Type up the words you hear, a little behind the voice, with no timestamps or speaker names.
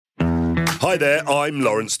Hi there, I'm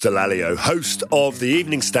Lawrence Dallaglio, host of the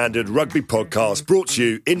Evening Standard Rugby podcast, brought to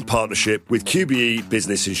you in partnership with QBE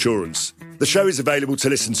Business Insurance. The show is available to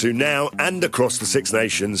listen to now and across the Six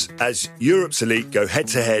Nations as Europe's elite go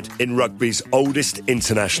head-to-head in rugby's oldest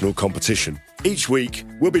international competition. Each week,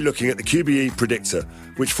 we'll be looking at the QBE Predictor,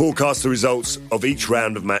 which forecasts the results of each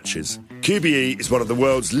round of matches. QBE is one of the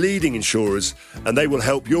world's leading insurers, and they will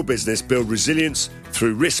help your business build resilience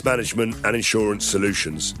through risk management and insurance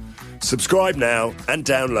solutions. Subscribe now and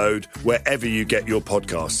download wherever you get your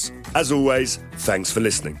podcasts. As always, thanks for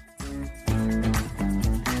listening.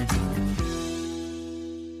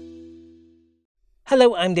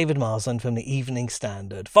 Hello, I'm David Marsland from the Evening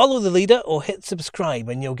Standard. Follow the leader or hit subscribe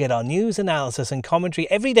and you'll get our news, analysis and commentary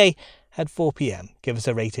every day at 4 p.m. Give us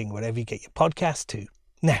a rating wherever you get your podcast too.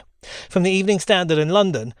 Now, from the Evening Standard in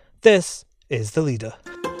London, this is the leader.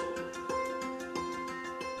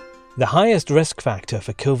 The highest risk factor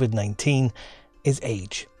for COVID-19 is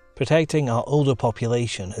age. Protecting our older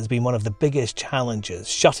population has been one of the biggest challenges.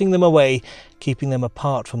 Shutting them away, keeping them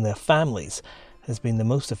apart from their families, has been the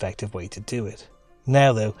most effective way to do it.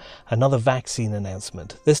 Now, though, another vaccine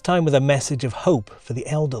announcement, this time with a message of hope for the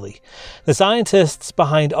elderly. The scientists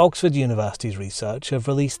behind Oxford University's research have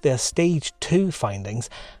released their Stage 2 findings,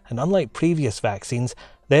 and unlike previous vaccines,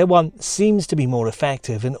 their one seems to be more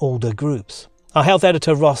effective in older groups. Our health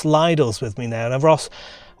editor Ross Lydall's with me now. Now, Ross,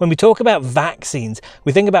 when we talk about vaccines,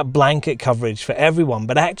 we think about blanket coverage for everyone,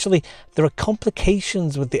 but actually there are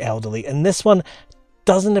complications with the elderly, and this one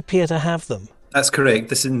doesn't appear to have them. That's correct.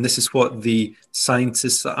 This is what the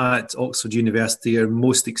scientists at Oxford University are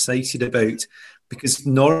most excited about, because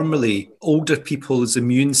normally older people's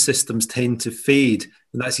immune systems tend to fade,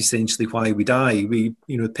 and that's essentially why we die. We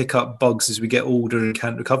pick up bugs as we get older and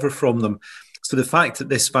can't recover from them. So the fact that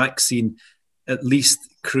this vaccine at least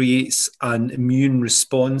creates an immune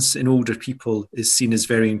response in older people is seen as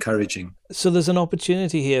very encouraging. So there's an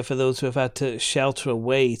opportunity here for those who have had to shelter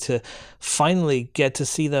away to finally get to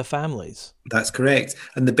see their families. That's correct.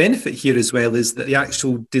 And the benefit here as well is that the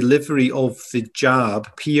actual delivery of the jab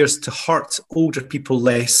appears to hurt older people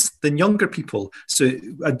less than younger people. So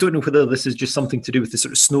I don't know whether this is just something to do with the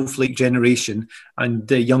sort of snowflake generation, and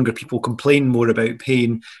the younger people complain more about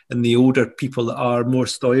pain and the older people are more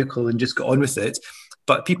stoical and just get on with it.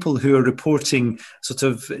 But people who are reporting sort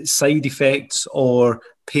of side effects or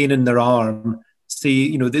pain in their arm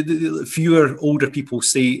say, the fewer older people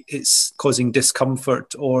say it's causing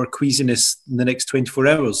discomfort or queasiness in the next 24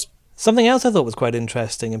 hours. Something else I thought was quite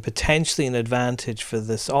interesting and potentially an advantage for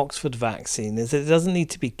this Oxford vaccine is that it doesn't need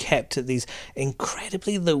to be kept at these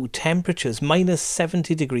incredibly low temperatures, minus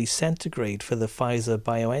 70 degrees centigrade for the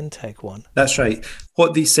Pfizer-BioNTech one. That's right.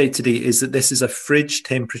 What they said today is that this is a fridge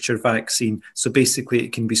temperature vaccine. So basically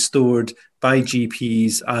it can be stored by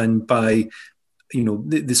GPs and by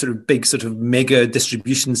the sort of big sort of mega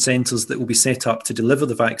distribution centres that will be set up to deliver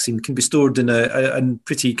the vaccine can be stored in a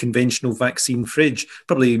pretty conventional vaccine fridge,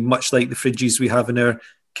 probably much like the fridges we have in our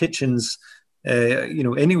kitchens.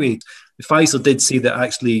 Anyway, Pfizer did say that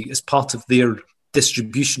actually as part of their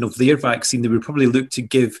distribution of their vaccine, they would probably look to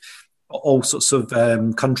give all sorts of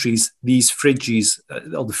countries these fridges,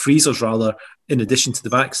 or the freezers rather, in addition to the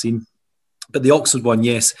vaccine. But the Oxford one,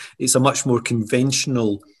 yes, it's a much more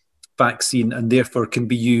conventional vaccine and therefore can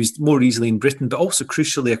be used more easily in Britain, but also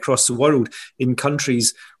crucially across the world in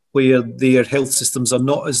countries where their health systems are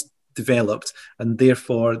not as developed, and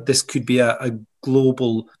therefore this could be a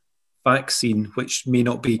global vaccine which may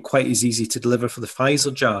not be quite as easy to deliver for the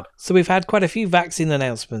Pfizer jab. So we've had quite a few vaccine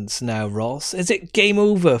announcements now, Ross. Is it game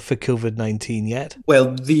over for COVID-19 yet?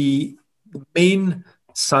 Well, the main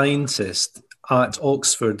scientist at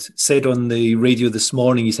Oxford said on the radio this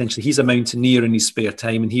morning, essentially, he's a mountaineer in his spare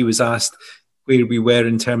time, and he was asked where we were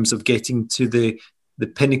in terms of getting to the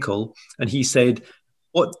pinnacle. And he said,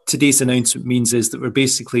 what today's announcement means is that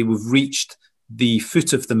we've reached the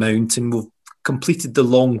foot of the mountain, we've completed the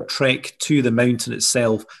long trek to the mountain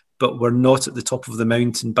itself, but we're not at the top of the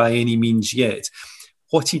mountain by any means yet.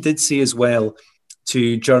 What he did say as well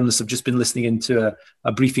to journalists, I've just been listening into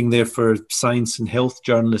a briefing there for science and health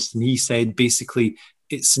journalists, and he said basically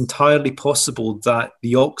it's entirely possible that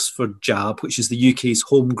the Oxford jab, which is the UK's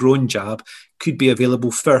homegrown jab, could be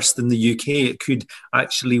available first in the UK. It could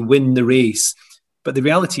actually win the race. But the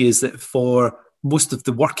reality is that for most of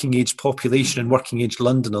the working age population and working age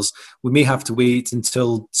Londoners, we may have to wait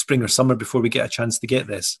until spring or summer before we get a chance to get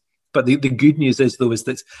this. But the good news is, though, is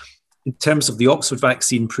that in terms of the Oxford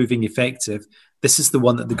vaccine proving effective, this is the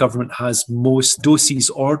one that the government has most doses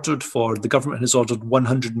ordered for. The government has ordered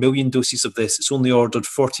 100 million doses of this. It's only ordered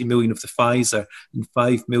 40 million of the Pfizer and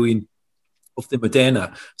 5 million of the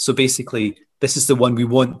Moderna. So basically, this is the one we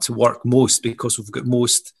want to work most because we've got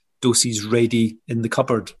most doses ready in the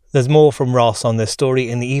cupboard. There's more from Ross on this story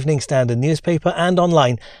in the Evening Standard newspaper and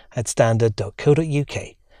online at standard.co.uk.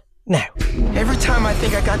 Now, every time I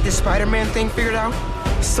think I got this Spider-Man thing figured out,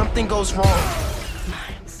 something goes wrong.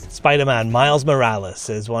 Spider-Man Miles Morales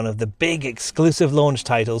is one of the big exclusive launch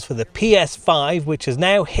titles for the PS5, which has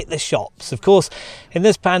now hit the shops. Of course, in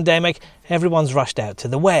this pandemic, everyone's rushed out to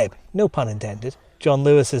the web. No pun intended. John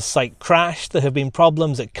Lewis's site crashed. There have been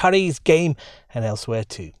problems at Curry's, Game and elsewhere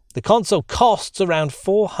too. The console costs around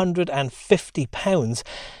 £450.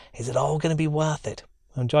 Is it all going to be worth it?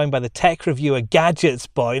 I'm joined by the tech reviewer Gadgets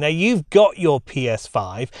Boy. Now, you've got your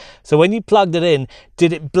PS5, so when you plugged it in,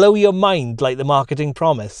 did it blow your mind like the marketing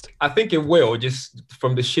promised? I think it will, just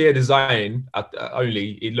from the sheer design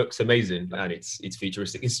only. It looks amazing and it's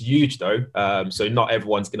futuristic. It's huge though, so not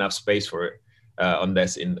everyone's going to have space for it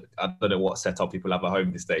unless I don't know what setup people have at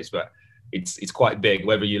home these days, but it's quite big,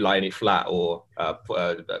 whether you line it flat or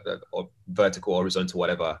vertical, horizontal,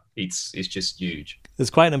 whatever. It's just huge. There's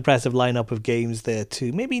quite an impressive lineup of games there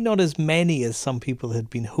too. Maybe not as many as some people had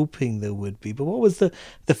been hoping there would be, but what was the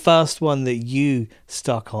first one that you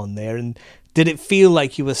stuck on there, and did it feel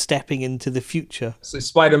like you were stepping into the future? So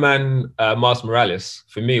Spider-Man Miles Morales,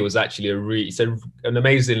 for me, was actually an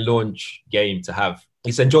amazing launch game to have.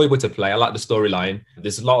 It's enjoyable to play. I like the storyline.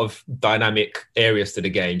 There's a lot of dynamic areas to the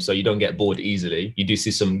game, so you don't get bored easily. You do see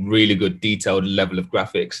some really good detailed level of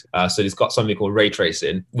graphics. So it's got something called ray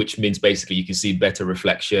tracing, which means basically you can see better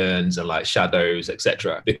reflections and like shadows,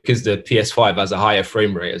 etc. Because the PS5 has a higher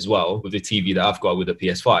frame rate as well, with the TV that I've got with the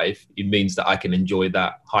PS5, it means that I can enjoy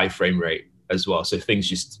that high frame rate as well. So it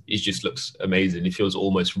just looks amazing. It feels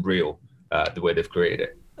almost real, the way they've created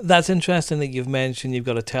it. That's interesting that you've mentioned you've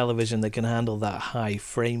got a television that can handle that high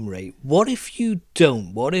frame rate. What if you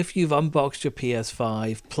don't? What if you've unboxed your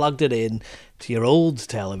PS5, plugged it in to your old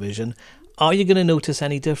television? Are you going to notice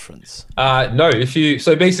any difference? No.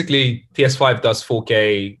 So basically, PS5 does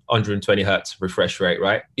 4K 120 hertz refresh rate,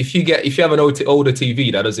 right? If you have an older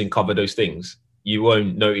TV that doesn't cover those things, you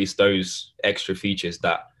won't notice those extra features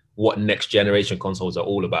that what next generation consoles are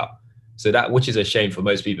all about. So that, which is a shame for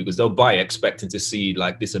most people, because they'll buy expecting to see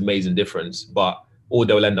like this amazing difference, but all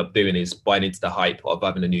they'll end up doing is buying into the hype of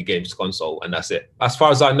having a new games console, and that's it. As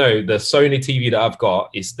far as I know, the Sony TV that I've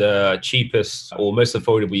got is the cheapest or most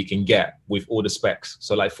affordable you can get with all the specs.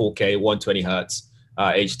 So like 4K, 120 hertz,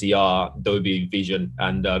 HDR, Dolby Vision,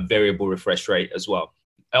 and variable refresh rate as well.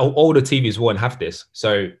 All the TVs won't have this.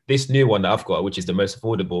 So this new one that I've got, which is the most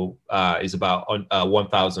affordable, is about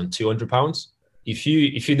 £1,200. If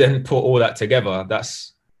you then put all that together,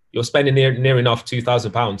 you're spending near enough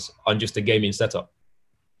 £2,000 on just a gaming setup,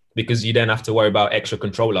 because you then have to worry about extra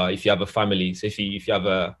controller if you have a family. So if you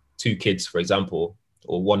have 2 kids, for example,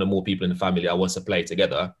 or one or more people in the family that wants to play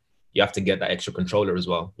together, you have to get that extra controller as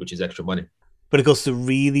well, which is extra money. But of course, the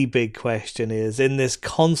really big question is, in this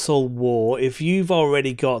console war, if you've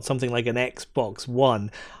already got something like an Xbox One,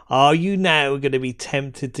 are you now going to be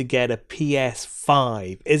tempted to get a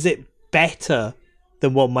PS5? Is it better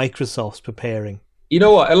than what Microsoft's preparing? You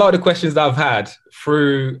know what? A lot of the questions that I've had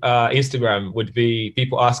through Instagram would be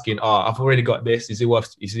people asking, I've already got this. Is it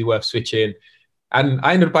worth switching? And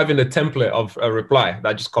I ended up having a template of a reply that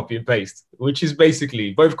I just copy and paste, which is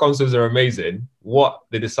basically both consoles are amazing. What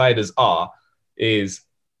the deciders is,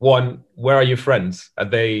 one, where are your friends? Are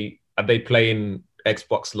they playing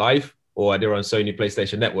Xbox Live, or are they on Sony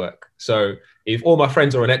PlayStation Network? So if all my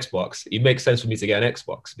friends are on Xbox, it makes sense for me to get an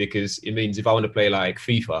Xbox, because it means if I want to play like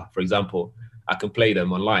FIFA, for example, I can play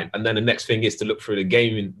them online. And then the next thing is to look through the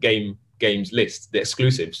games list, the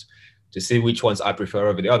exclusives, to see which ones I prefer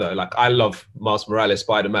over the other. Like, I love Miles Morales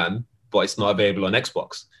Spider-Man, but it's not available on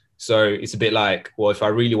Xbox. So it's a bit like, well, if I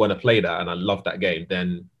really want to play that and I love that game,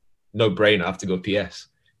 then no brainer, I have to go PS.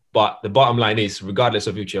 But the bottom line is, regardless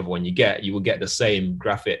of whichever one you get, you will get the same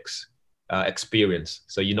graphics experience.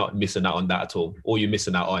 So you're not missing out on that at all. All you're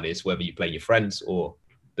missing out on is whether you play your friends or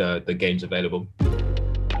the games available.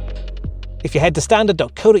 If you head to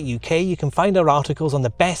standard.co.uk, you can find our articles on the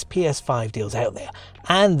best PS5 deals out there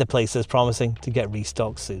and the places promising to get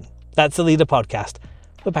restocked soon. That's the Leader Podcast.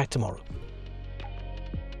 We're back tomorrow.